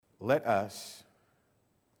Let us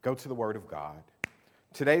go to the Word of God.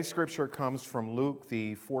 Today's scripture comes from Luke,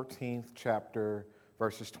 the 14th chapter,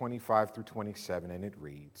 verses 25 through 27, and it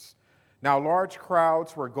reads, "Now large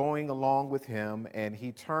crowds were going along with him, and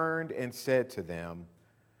he turned and said to them,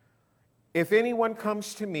 'If anyone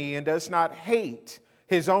comes to me and does not hate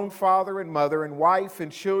his own father and mother and wife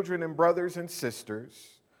and children and brothers and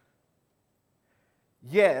sisters,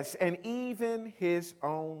 yes, and even his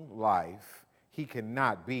own life, he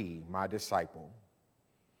cannot be my disciple.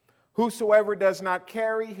 Whosoever does not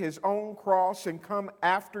carry his own cross and come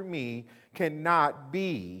after me cannot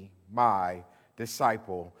be my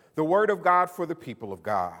disciple.'" The word of God for the people of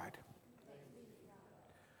God.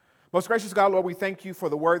 Most gracious God, Lord, we thank you for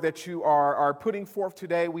the word that you are putting forth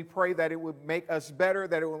today. We pray that it would make us better,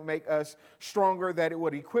 that it would make us stronger, that it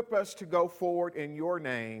would equip us to go forward in your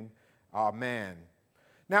name. Amen.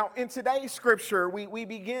 Now, in today's scripture, we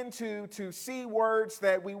begin to see words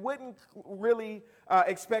that we wouldn't really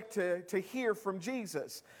expect to hear from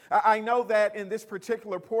Jesus. I know that in this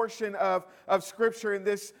particular portion of scripture, in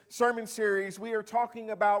this sermon series, we are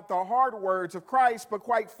talking about the hard words of Christ, but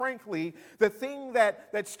quite frankly, the thing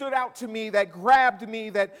that stood out to me, that grabbed me,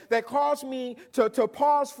 that caused me to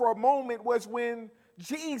pause for a moment was when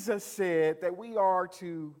Jesus said that we are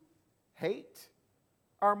to hate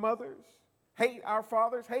our mothers, hate our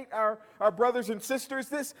fathers, hate our brothers and sisters.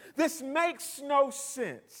 This makes no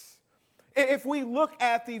sense. If we look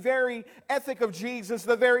at the very ethic of Jesus,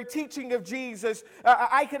 the very teaching of Jesus,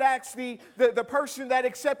 I could ask the person that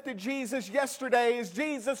accepted Jesus yesterday, is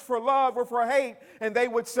Jesus for love or for hate? And they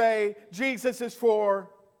would say, Jesus is for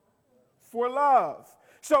love.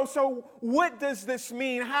 So what does this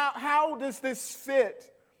mean? How does this fit?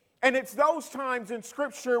 And it's those times in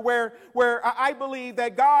Scripture where I believe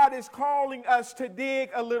that God is calling us to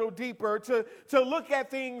dig a little deeper, to look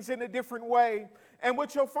at things in a different way. And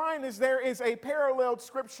what you'll find is there is a paralleled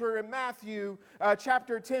Scripture in Matthew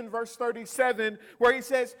chapter 10, verse 37, where he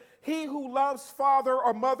says, "He who loves father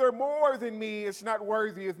or mother more than me is not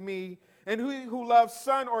worthy of me, and he who loves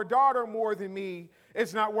son or daughter more than me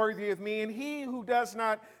is not worthy of me, and he who does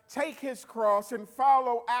not take his cross and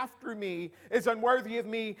follow after me is unworthy of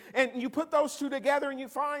me." And you put those two together and you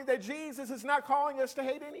find that Jesus is not calling us to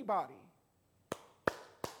hate anybody.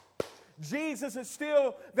 Jesus is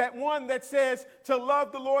still that one that says to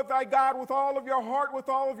love the Lord thy God with all of your heart, with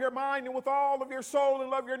all of your mind, and with all of your soul,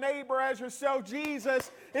 and love your neighbor as yourself.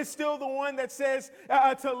 Jesus is still the one that says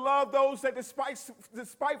to love those that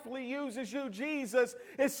despitefully uses you. Jesus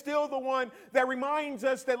is still the one that reminds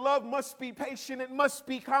us that love must be patient, it must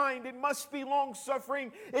be kind, it must be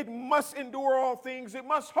long-suffering, it must endure all things, it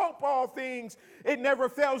must hope all things, it never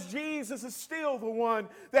fails. Jesus is still the one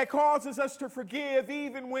that causes us to forgive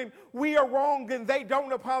even when we are wrong and they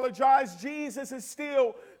don't apologize. Jesus is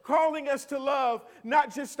still calling us to love not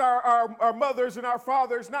just our mothers and our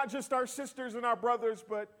fathers, not just our sisters and our brothers,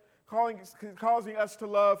 but causing us to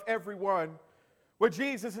love everyone. What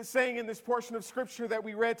Jesus is saying in this portion of Scripture that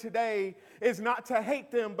we read today is not to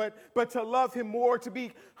hate them, but to love him more, to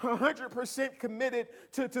be 100% committed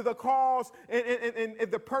to the cause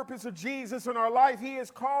and the purpose of Jesus in our life. He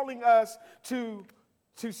is calling us to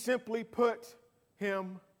simply put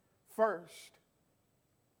him first.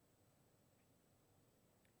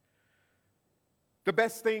 The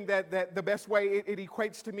best thing the best way it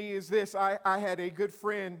equates to me is this. I have a good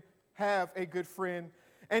friend,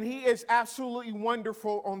 and he is absolutely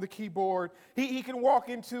wonderful on the keyboard. He can walk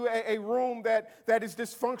into a room that is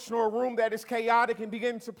dysfunctional, a room that is chaotic, and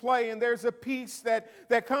begin to play, and there's a piece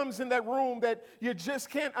that comes in that room that you just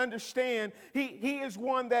can't understand. He is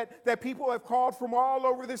one that people have called from all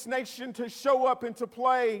over this nation to show up and to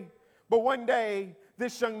play. But one day,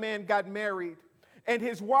 this young man got married, and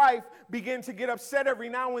his wife began to get upset every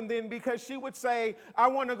now and then because she would say, "I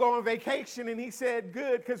want to go on vacation." And he said,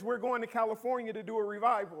 "Good, because we're going to California to do a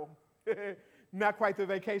revival." Not quite the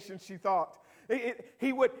vacation she thought.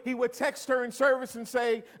 He would text her in service and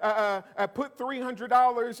say, "Put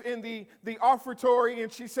 $300 in the offertory,"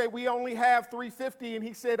 and she said, "We only have $350." And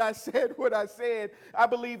he said, "I said what I said. I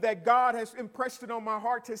believe that God has impressed it on my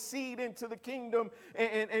heart to seed into the kingdom,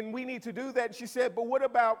 and we need to do that." And she said, "But what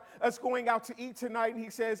about us going out to eat tonight?" And he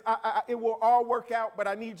says, "It will all work out, but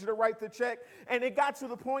I need you to write the check." And it got to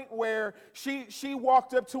the point where she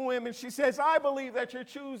walked up to him and she says, "I believe that you're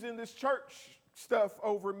choosing this church stuff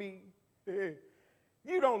over me.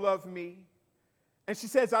 You don't love me." And she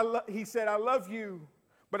says, he said, "I love you,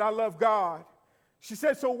 but I love God." She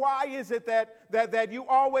said, "So why is it that you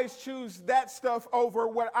always choose that stuff over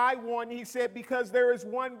what I want?" He said, "Because there is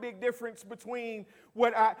one big difference between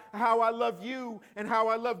how I love you and how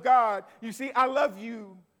I love God. You see, I love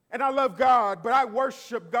you And I love God, but I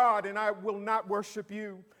worship God and I will not worship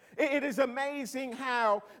you. It is amazing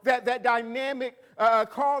how that dynamic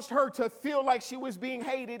caused her to feel like she was being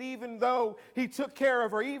hated, even though he took care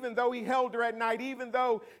of her, even though he held her at night, even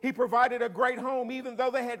though he provided a great home, even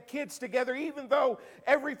though they had kids together, even though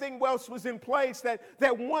everything else was in place,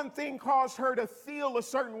 that one thing caused her to feel a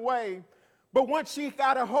certain way. But once she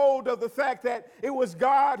got a hold of the fact that it was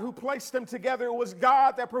God who placed them together, it was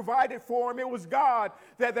God that provided for them, it was God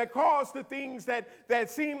that caused the things that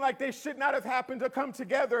seemed like they should not have happened to come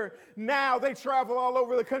together. Now they travel all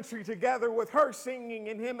over the country together with her singing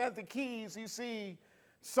and him at the keys. You see,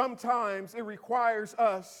 sometimes it requires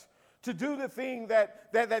us to do the thing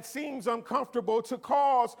that seems uncomfortable, to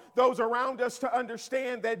cause those around us to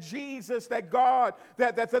understand that Jesus, that God,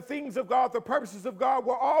 that the things of God, the purposes of God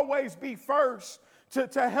will always be first,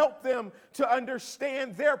 to help them to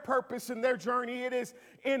understand their purpose and their journey. It is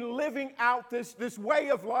in living out this way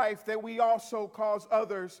of life that we also cause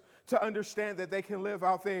others to understand that they can live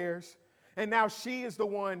out theirs. And now she is the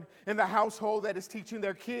one in the household that is teaching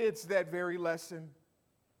their kids that very lesson.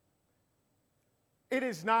 It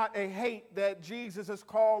is not a hate that Jesus is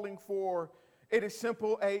calling for. It is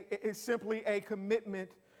simply a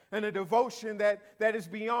commitment and a devotion that is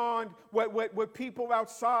beyond what people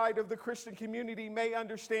outside of the Christian community may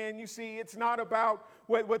understand. You see, it's not about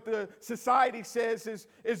what the society says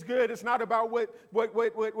is good. It's not about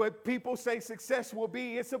what people say success will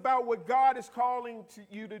be. It's about what God is calling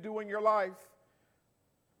you to do in your life.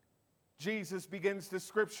 Jesus begins the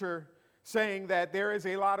scripture saying that there is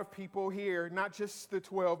a lot of people here, not just the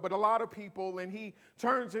 12, but a lot of people, and he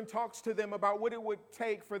turns and talks to them about what it would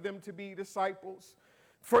take for them to be disciples,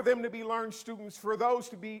 for them to be learned students, for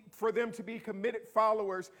them to be committed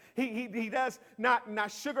followers. He does not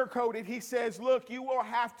sugarcoat it. He says, look, you will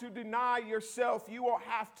have to deny yourself. You will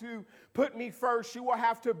have to put me first. You will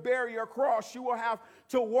have to bear your cross. You will have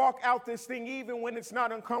to walk out this thing even when it's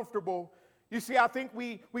not uncomfortable. You see, I think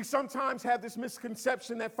we sometimes have this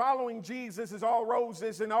misconception that following Jesus is all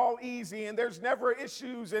roses and all easy and there's never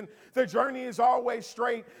issues and the journey is always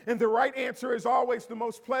straight and the right answer is always the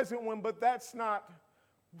most pleasant one, but that's not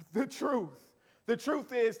the truth. The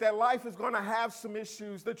truth is that life is going to have some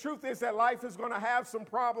issues. The truth is that life is going to have some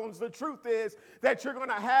problems. The truth is that you're going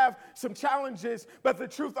to have some challenges. But the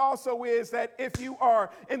truth also is that if you are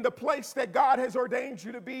in the place that God has ordained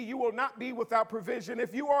you to be, you will not be without provision.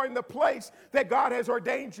 If you are in the place that God has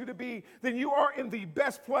ordained you to be, then you are in the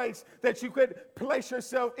best place that you could place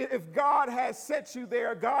yourself. If God has set you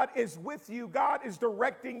there, God is with you, God is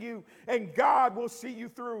directing you, and God will see you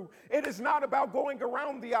through. It is not about going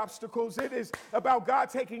around the obstacles. It is about God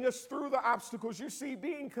taking us through the obstacles. You see,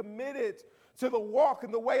 being committed to the walk in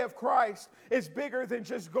the way of Christ is bigger than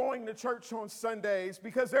just going to church on Sundays,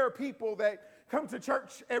 because there are people that come to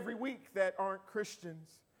church every week that aren't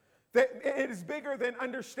Christians. It is bigger than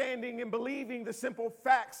understanding and believing the simple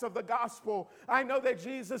facts of the gospel. I know that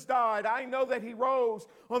Jesus died. I know that he rose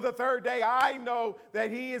on the third day. I know that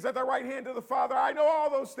he is at the right hand of the Father. I know all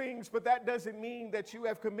those things, but that doesn't mean that you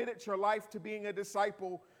have committed your life to being a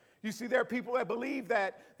disciple. You see, there are people that believe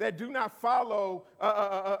that do not follow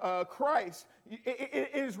Christ.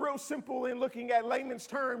 It is real simple in looking at layman's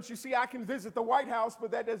terms. You see, I can visit the White House,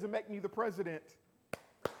 but that doesn't make me the president.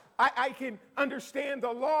 I can understand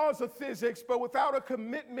the laws of physics, but without a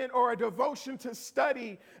commitment or a devotion to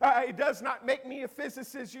study, it does not make me a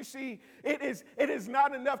physicist. You see, it is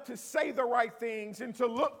not enough to say the right things and to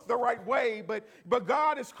look the right way, but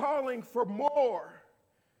God is calling for more.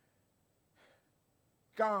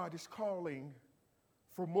 God is calling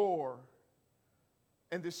for more.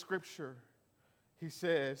 In this scripture, he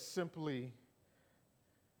says simply,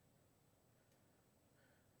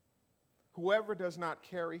 whoever does not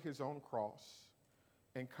carry his own cross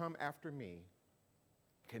and come after me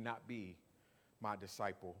cannot be my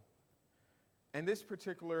disciple. In this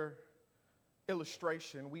particular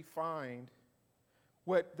illustration, we find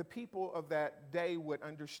what the people of that day would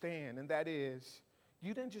understand, and that is,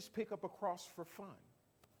 you didn't just pick up a cross for fun.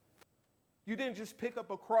 You didn't just pick up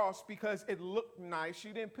a cross because it looked nice.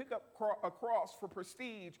 You didn't pick up a cross for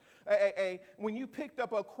prestige. When you picked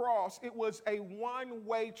up a cross, it was a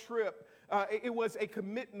one-way trip. It was a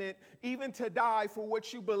commitment even to die for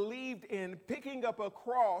what you believed in. Picking up a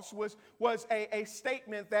cross was a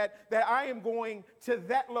statement that I am going to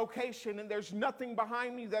that location and there's nothing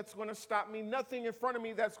behind me that's going to stop me, nothing in front of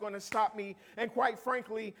me that's going to stop me. And quite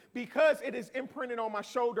frankly, because it is imprinted on my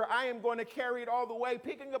shoulder, I am going to carry it all the way.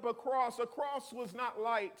 Picking up a cross was not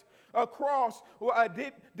light. A cross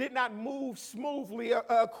did not move smoothly.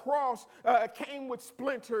 A cross came with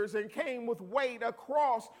splinters and came with weight. A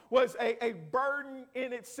cross was a a burden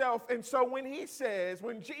in itself. And so when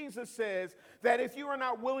Jesus says that if you are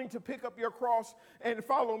not willing to pick up your cross and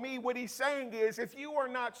follow me, what he's saying is if you are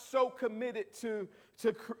not so committed to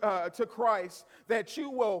Christ that you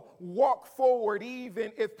will walk forward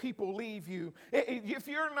even if people leave you. If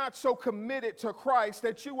you're not so committed to Christ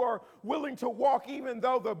that you are willing to walk even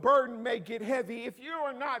though the burden may get heavy. If you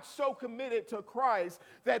are not so committed to Christ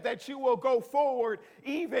that you will go forward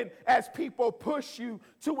even as people push you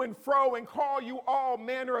to and fro and call you all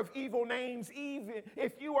manner of evil names, even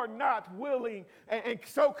if you are not willing and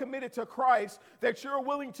so committed to Christ that you're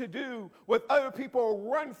willing to do what other people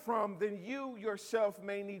run from, then you yourself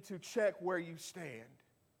may need to check where you stand.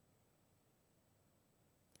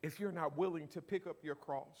 If you're not willing to pick up your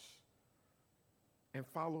cross and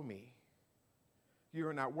follow me, you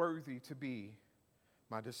are not worthy to be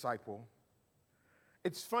my disciple.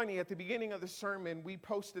 It's funny, at the beginning of the sermon, we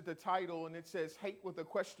posted the title and it says hate with a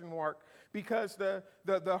question mark, because the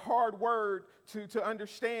hard word to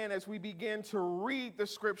understand as we begin to read the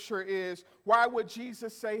scripture is, why would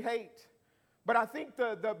Jesus say hate? But I think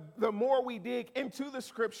the more we dig into the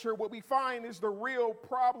scripture, what we find is the real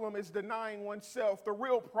problem is denying oneself. The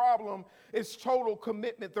real problem is total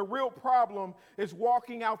commitment. The real problem is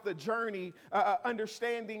walking out the journey,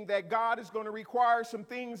 understanding that God is going to require some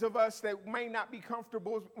things of us that may not be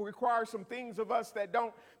comfortable, require some things of us that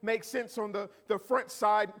don't make sense on the front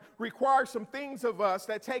side, require some things of us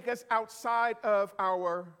that take us outside of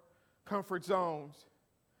our comfort zones.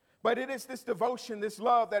 But it is this devotion, this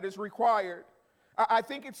love that is required. I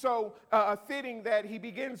think it's so fitting that he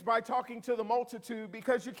begins by talking to the multitude,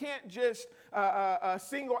 because you can't just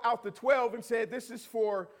single out the 12 and say, this is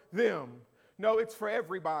for them. No, it's for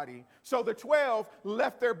everybody. So the 12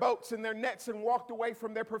 left their boats and their nets and walked away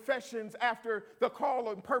from their professions after the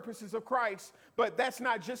call and purposes of Christ. But that's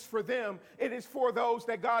not just for them. It is for those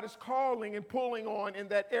that God is calling and pulling on in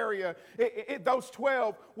that area. Those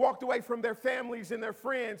 12 walked away from their families and their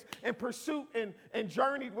friends in pursuit and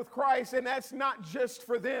journeyed with Christ. And that's not just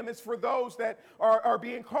for them. It's for those that are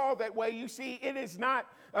being called that way. You see, it is not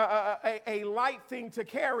a light thing to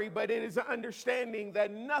carry, but it is an understanding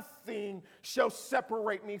that nothing shall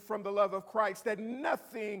separate me from the love of Christ, that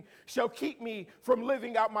nothing shall keep me from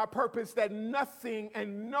living out my purpose, that nothing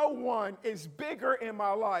and no one is bigger in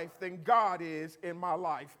my life than God is in my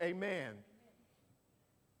life. Amen.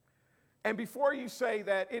 And before you say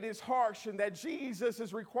that it is harsh and that Jesus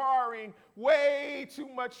is requiring way too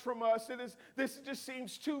much from us, this just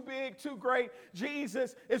seems too big, too great.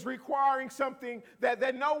 Jesus is requiring something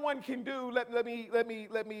that no one can do. Let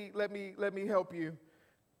me help you.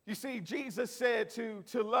 You see, Jesus said to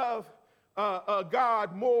love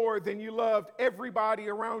God more than you loved everybody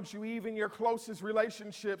around you, even your closest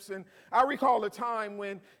relationships. And I recall a time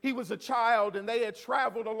when he was a child and they had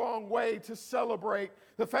traveled a long way to celebrate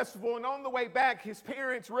the festival. And on the way back, his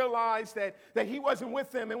parents realized that he wasn't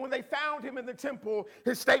with them. And when they found him in the temple,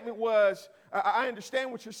 his statement was, I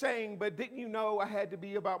understand what you're saying, but didn't you know I had to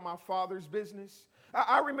be about my Father's business?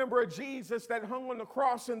 I remember a Jesus that hung on the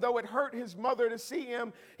cross, and though it hurt his mother to see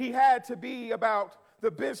him, he had to be about the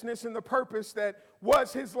business and the purpose that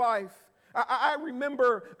was his life. I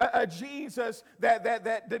remember a Jesus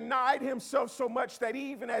that denied himself so much that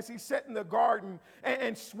even as he sat in the garden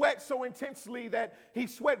and sweat so intensely that he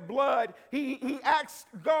sweat blood, he asked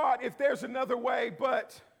God if there's another way,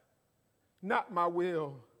 but not my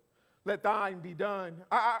will, let thine be done.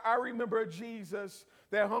 I remember a Jesus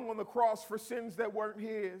that hung on the cross for sins that weren't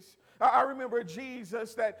his. I remember a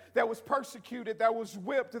Jesus that was persecuted, that was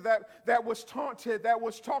whipped, that was taunted, that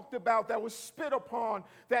was talked about, that was spit upon,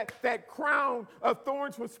 that crown of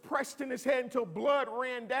thorns was pressed in his head until blood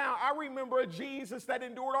ran down. I remember a Jesus that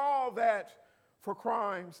endured all that for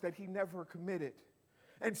crimes that he never committed.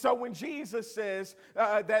 And so when Jesus says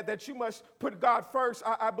that you must put God first,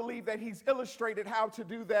 I believe that he's illustrated how to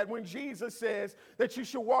do that. When Jesus says that you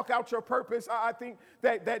should walk out your purpose, I think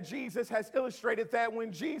that Jesus has illustrated that.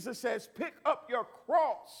 When Jesus says pick up your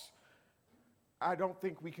cross, I don't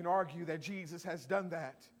think we can argue that Jesus has done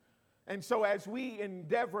that. And so as we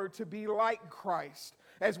endeavor to be like Christ,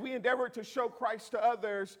 as we endeavor to show Christ to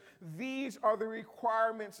others, these are the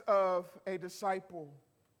requirements of a disciple.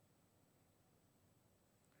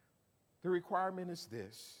 The requirement is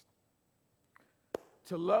this: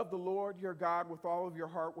 to love the Lord your God with all of your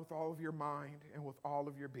heart, with all of your mind, and with all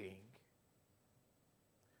of your being.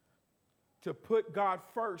 To put God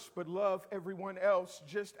first, but love everyone else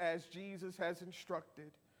just as Jesus has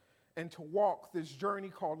instructed. And to walk this journey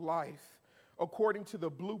called life according to the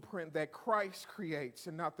blueprint that Christ creates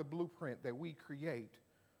and not the blueprint that we create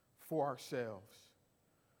for ourselves.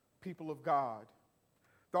 People of God,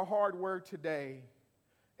 The hard word today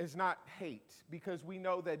is not hate, because we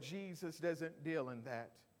know that Jesus doesn't deal in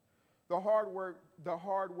that. The hard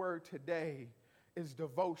word today is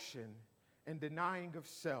devotion and denying of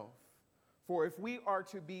self. For if we are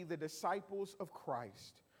to be the disciples of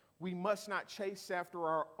Christ, we must not chase after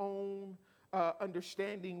our own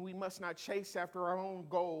understanding. We must not chase after our own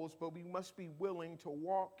goals, but we must be willing to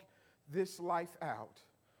walk this life out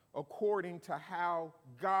according to how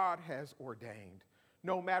God has ordained,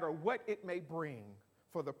 no matter what it may bring,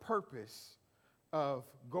 for the purpose of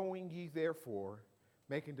going ye therefore,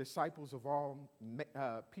 making disciples of all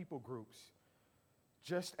people groups,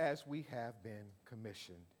 just as we have been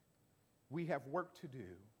commissioned. We have work to do,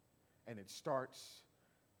 and it starts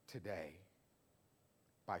today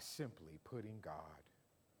by simply putting God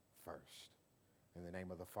first. In the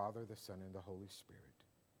name of the Father, the Son, and the Holy Spirit.